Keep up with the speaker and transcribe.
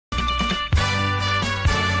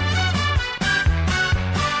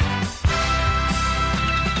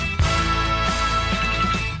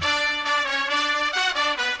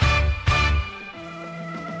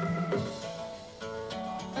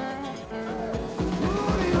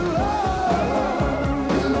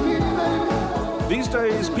These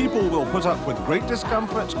days, people will put up with great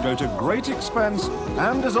discomfort, go to great expense,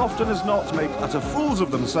 and as often as not make utter fools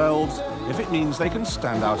of themselves if it means they can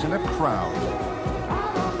stand out in a crowd.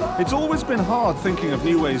 It's always been hard thinking of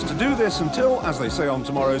new ways to do this until, as they say on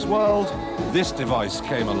Tomorrow's World, this device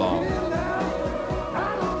came along.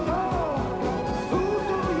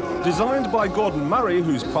 Designed by Gordon Murray,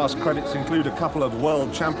 whose past credits include a couple of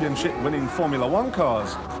World Championship-winning Formula One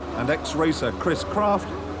cars, and ex-racer Chris Kraft,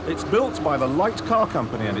 it's built by the Light Car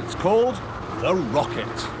Company and it's called the Rocket.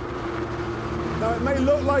 Now, it may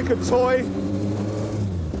look like a toy,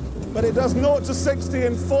 but it does 0 to 60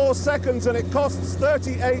 in 4 seconds and it costs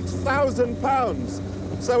 £38,000.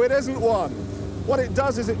 So it isn't one. What it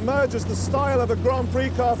does is it merges the style of a Grand Prix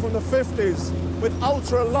car from the 50s with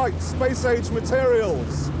ultra-light space-age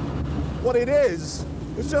materials. What it is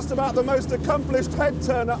just about the most accomplished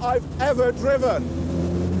head-turner I've ever driven.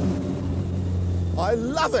 I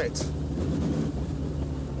love it!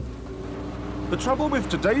 The trouble with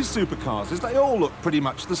today's supercars is they all look pretty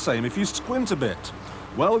much the same if you squint a bit.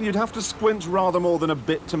 Well, you'd have to squint rather more than a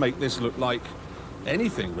bit to make this look like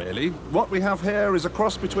anything, really. What we have here is a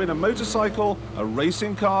cross between a motorcycle, a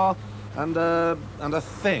racing car, and a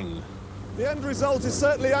thing. The end result is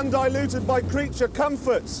certainly undiluted by creature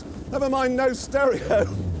comforts. Never mind no stereo.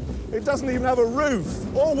 It doesn't even have a roof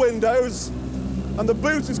or windows. And the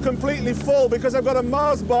boot is completely full because I've got a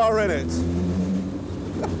Mars bar in it.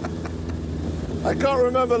 I can't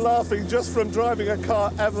remember laughing just from driving a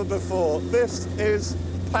car ever before. This is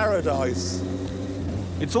paradise.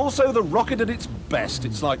 It's also the Rocket at its best.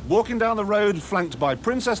 It's like walking down the road flanked by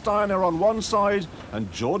Princess Diana on one side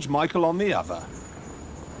and George Michael on the other.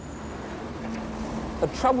 The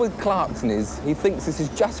trouble with Clarkson is he thinks this is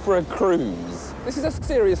just for a cruise. This is a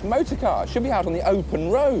serious motor car. It should be out on the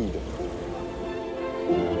open road.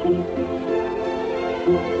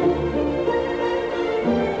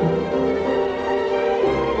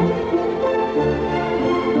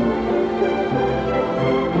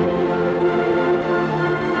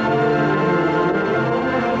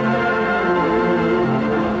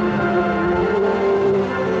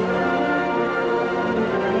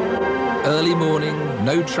 Early morning,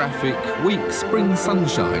 no traffic, weak spring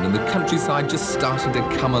sunshine, and the countryside just starting to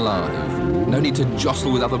come alive. No need to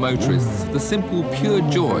jostle with other motorists. The simple, pure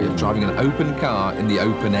joy of driving an open car in the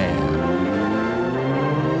open air.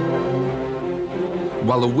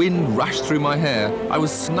 While the wind rushed through my hair, I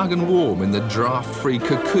was snug and warm in the draft-free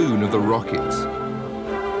cocoon of the Rocket.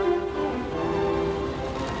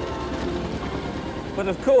 But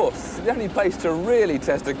of course, the only place to really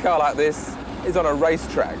test a car like this is on a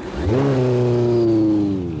racetrack.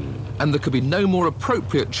 And there could be no more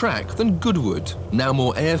appropriate track than Goodwood. Now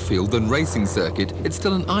more airfield than racing circuit, it's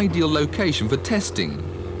still an ideal location for testing.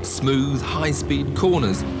 Smooth, high-speed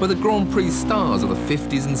corners where the Grand Prix stars of the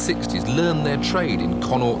 50s and 60s learned their trade in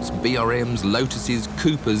Connaughts, BRMs, Lotuses,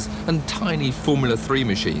 Coopers and tiny Formula 3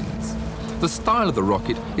 machines. The style of the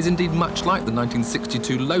Rocket is indeed much like the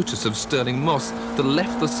 1962 Lotus of Stirling Moss that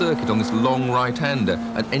left the circuit on this long right-hander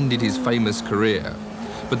and ended his famous career.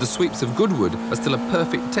 But the sweeps of Goodwood are still a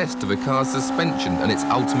perfect test of a car's suspension and its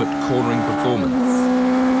ultimate cornering performance.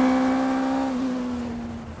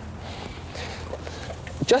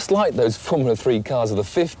 Just like those Formula 3 cars of the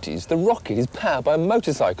 50s, the Rocket is powered by a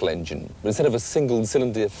motorcycle engine. But instead of a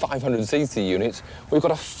single-cylinder 500cc unit, we've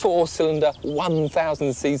got a 4-cylinder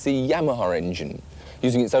 1000cc Yamaha engine,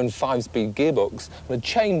 using its own 5-speed gearbox and a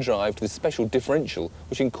chain drive to the special differential,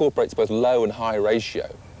 which incorporates both low and high ratio.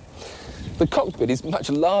 The cockpit is much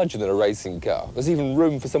larger than a racing car. There's even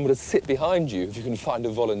room for someone to sit behind you if you can find a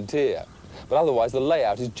volunteer. But otherwise, the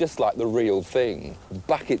layout is just like the real thing. A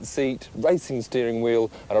bucket seat, racing steering wheel,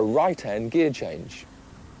 and a right-hand gear change.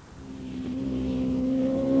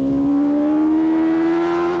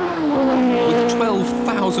 With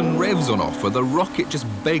 12,000 revs on offer, the Rocket just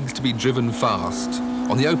begs to be driven fast.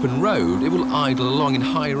 On the open road, it will idle along in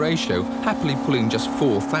high ratio, happily pulling just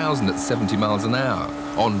 4,000 at 70 miles an hour.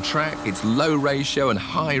 On track, it's low ratio and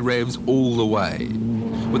high revs all the way.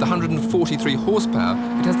 With 143 horsepower,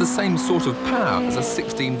 it has the same sort of power as a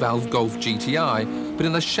 16-valve Golf GTI, but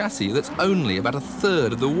in a chassis that's only about a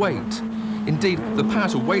third of the weight. Indeed, the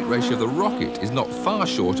power-to-weight ratio of the Rocket is not far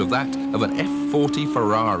short of that of an F40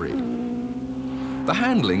 Ferrari. The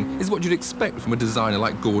handling is what you'd expect from a designer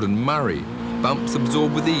like Gordon Murray. Bumps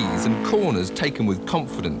absorbed with ease and corners taken with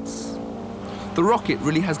confidence. The Rocket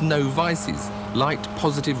really has no vices. Light,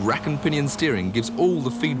 positive rack and pinion steering gives all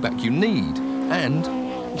the feedback you need, and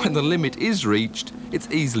when the limit is reached, it's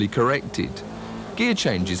easily corrected. Gear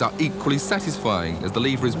changes are equally satisfying as the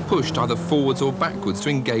lever is pushed either forwards or backwards to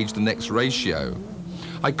engage the next ratio.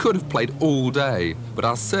 I could have played all day, but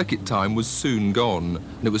our circuit time was soon gone,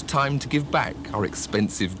 and it was time to give back our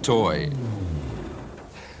expensive toy.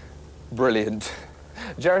 Brilliant.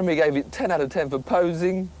 Jeremy gave it 10 out of 10 for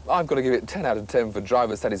posing. I've got to give it 10 out of 10 for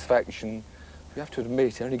driver satisfaction. You have to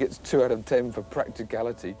admit, he only gets 2 out of 10 for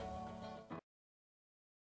practicality.